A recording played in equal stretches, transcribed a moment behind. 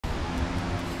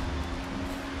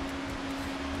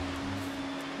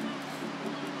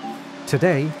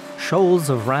Today, shoals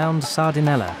of round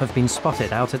sardinella have been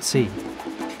spotted out at sea.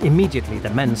 Immediately the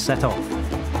men set off.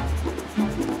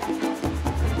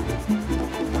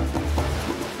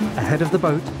 Ahead of the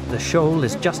boat, the shoal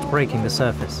is just breaking the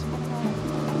surface.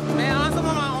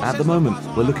 At the moment,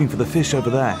 we're looking for the fish over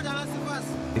there.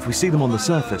 If we see them on the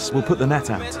surface, we'll put the net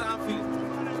out.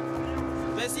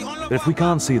 But if we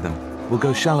can't see them, we'll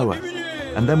go shallower,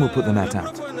 and then we'll put the net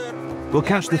out. We'll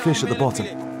catch the fish at the bottom.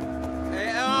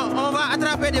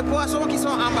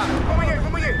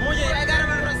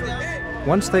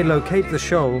 Once they locate the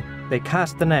shoal, they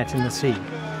cast the net in the sea.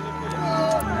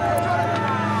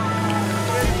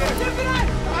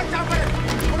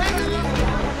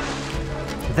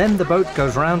 Then the boat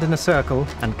goes round in a circle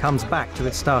and comes back to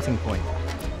its starting point.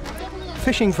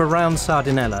 Fishing for round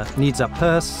sardinella needs a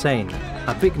purse seine,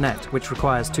 a big net which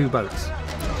requires 2 boats.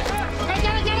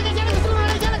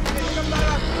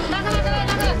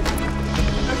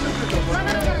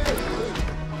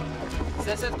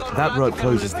 That rope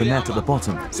closes the net at the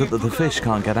bottom so that the fish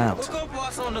can't get out.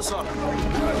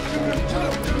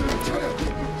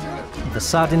 The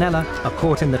sardinella are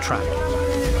caught in the trap.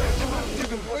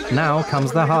 Now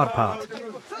comes the hard part,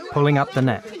 pulling up the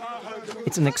net.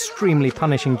 It's an extremely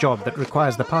punishing job that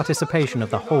requires the participation of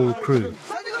the whole crew.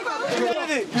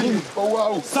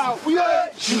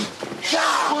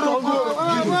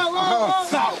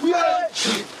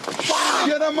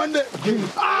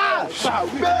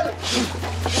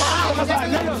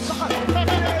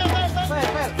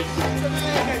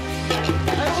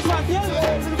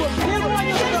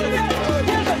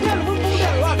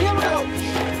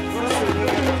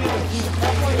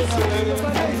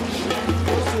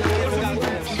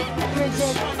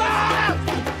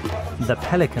 The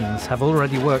pelicans have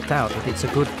already worked out that it's a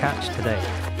good catch today.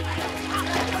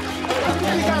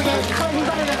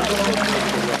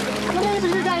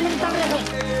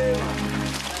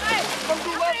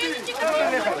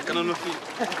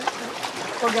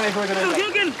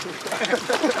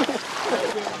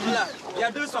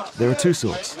 There are 2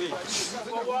 sorts.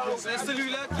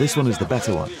 This one is the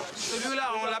better one.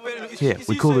 Here,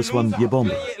 we call this one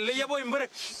yebomba.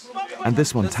 And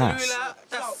this one tas.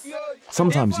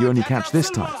 Sometimes you only catch this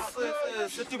type,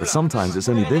 but sometimes it's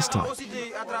only this type.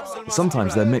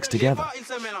 Sometimes they're mixed together.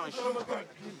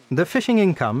 The fishing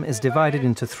income is divided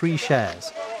into 3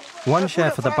 shares. 1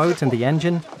 share for the boat and the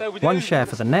engine, 1 share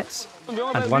for the nets,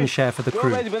 and 1 share for the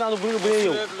crew.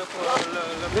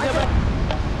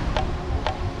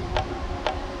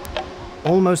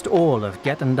 Almost all of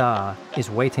Guet Ndar is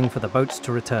waiting for the boats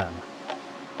to return.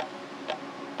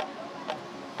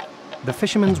 The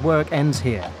fishermen's work ends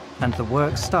here, and the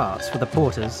work starts for the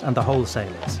porters and the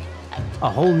wholesalers. A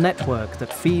whole network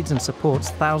that feeds and supports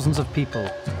thousands of people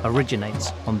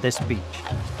originates on this beach.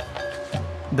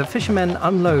 The fishermen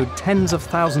unload tens of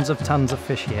thousands of tons of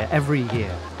fish here every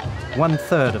year,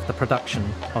 1/3 of the production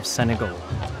of Senegal.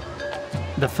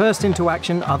 The first into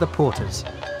action are the porters.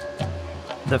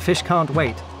 The fish can't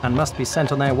wait and must be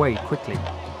sent on their way quickly.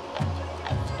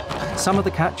 Some of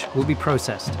the catch will be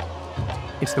processed.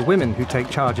 It's the women who take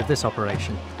charge of this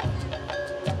operation.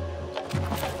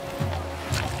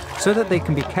 So that they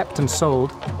can be kept and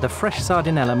sold, the fresh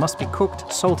sardinella must be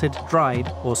cooked, salted,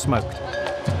 dried, or smoked.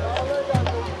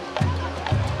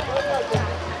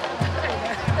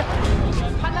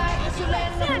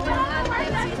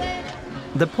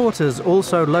 The porters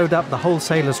also load up the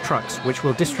wholesalers' trucks, which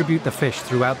will distribute the fish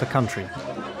throughout the country.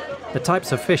 The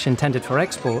types of fish intended for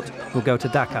export will go to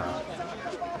Dakar.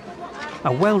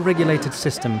 A well-regulated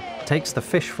system takes the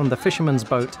fish from the fisherman's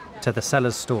boat to the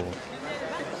seller's stall.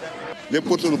 The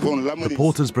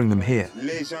porters bring them here.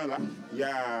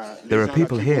 There are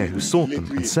people here who sort them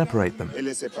and separate them.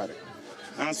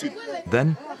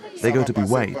 Then they go to be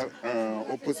weighed.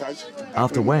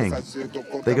 After weighing,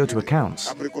 they go to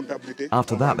accounts.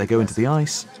 After that, they go into the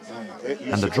ice,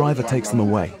 and the driver takes them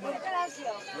away.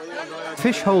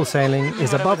 Fish wholesaling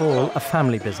is above all a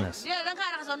family business.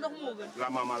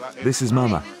 This is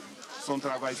Mama.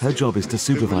 Her job is to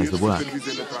supervise the work.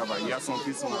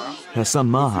 Her son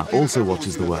Maha also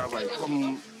watches the work.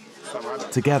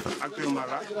 Together.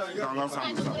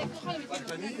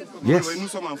 Yes,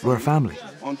 we're a family.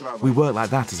 We work like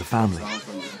that as a family.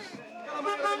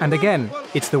 And again,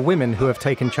 it's the women who have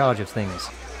taken charge of things.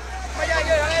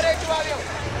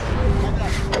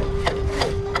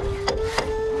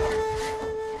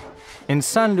 In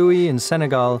Saint Louis in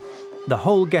Senegal, the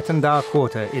whole Guet Ndar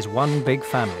quarter is one big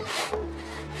family.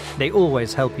 They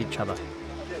always help each other.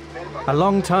 A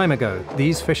long time ago,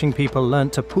 these fishing people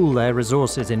learnt to pool their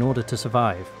resources in order to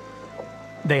survive.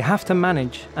 They have to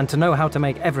manage and to know how to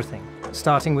make everything,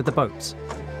 starting with the boats.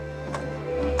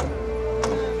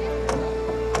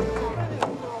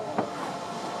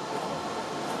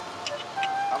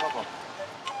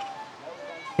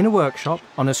 In a workshop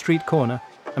on a street corner,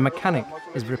 a mechanic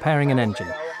is repairing an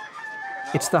engine.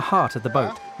 It's the heart of the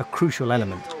boat, a crucial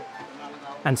element.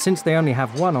 And since they only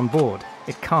have one on board,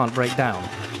 it can't break down.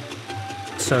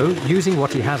 So, using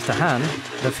what he has to hand,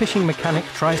 the fishing mechanic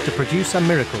tries to produce a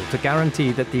miracle to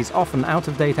guarantee that these often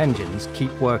out-of-date engines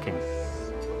keep working.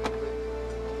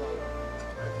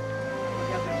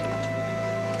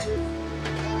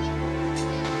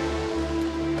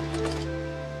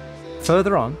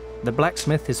 Further on, the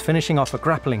blacksmith is finishing off a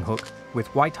grappling hook with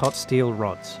white-hot steel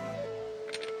rods.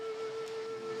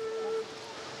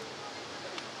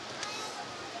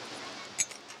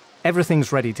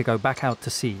 Everything's ready to go back out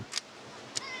to sea.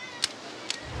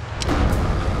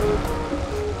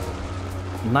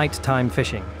 Nighttime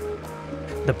fishing.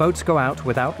 The boats go out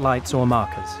without lights or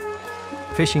markers.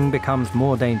 Fishing becomes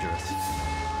more dangerous.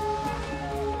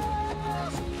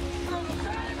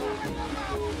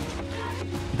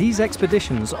 These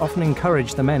expeditions often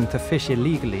encourage the men to fish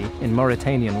illegally in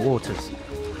Mauritanian waters.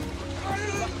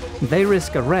 They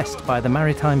risk arrest by the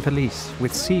maritime police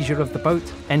with seizure of the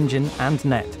boat, engine and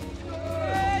net.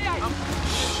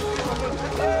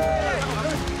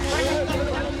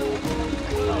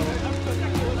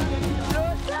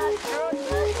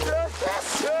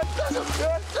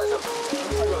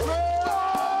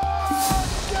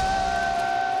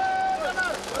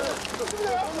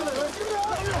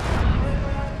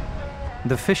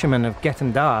 The fishermen of Guet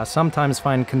Ndar sometimes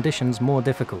find conditions more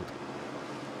difficult.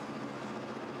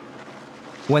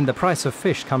 When the price of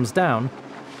fish comes down,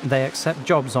 they accept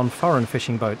jobs on foreign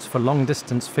fishing boats for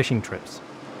long-distance fishing trips.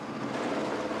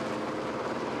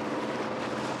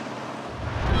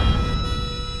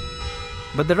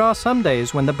 But there are some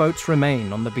days when the boats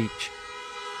remain on the beach.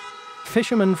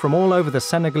 Fishermen from all over the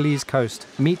Senegalese coast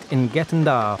meet in Guet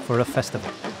Ndar for a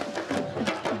festival.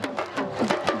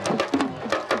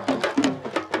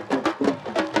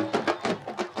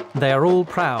 They are all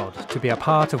proud to be a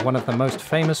part of one of the most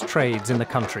famous trades in the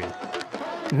country.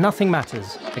 Nothing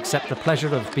matters except the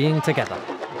pleasure of being together.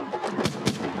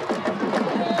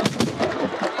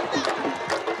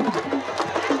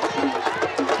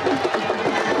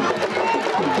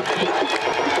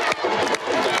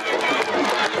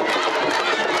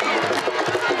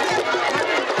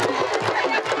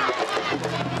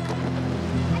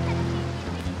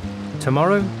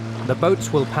 Tomorrow, the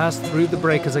boats will pass through the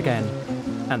breakers again,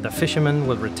 and the fishermen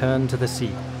will return to the sea.